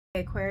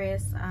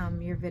Aquarius,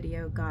 your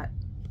video got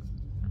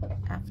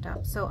effed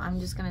up, so I'm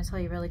just going to tell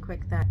you really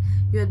quick that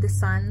you had the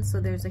sun, so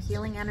there's a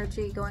healing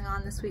energy going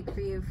on this week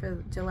for you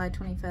for July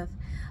 25th.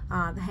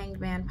 The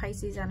Hanged Man,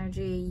 Pisces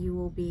energy, you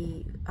will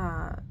be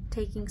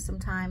taking some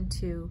time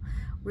to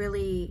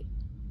really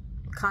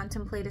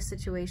contemplate a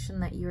situation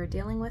that you are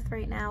dealing with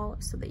right now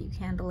so that you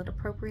can handle it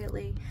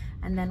appropriately.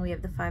 And then we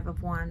have the Five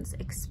of Wands.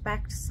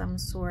 Expect some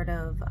sort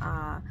of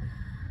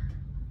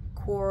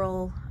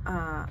quarrel,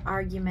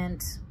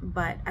 argument,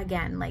 but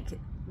again, like,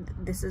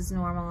 this is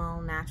normal,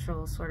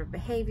 natural sort of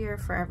behavior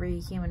for every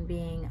human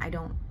being. I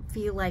don't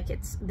feel like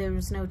there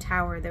was no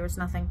tower, there was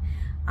nothing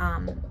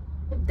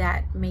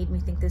that made me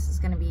think this is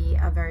going to be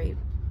a very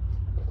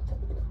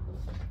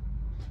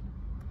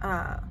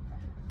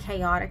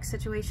chaotic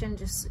situation.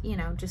 Just, you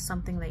know, just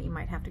something that you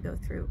might have to go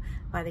through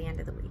by the end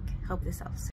of the week. Hope this helps.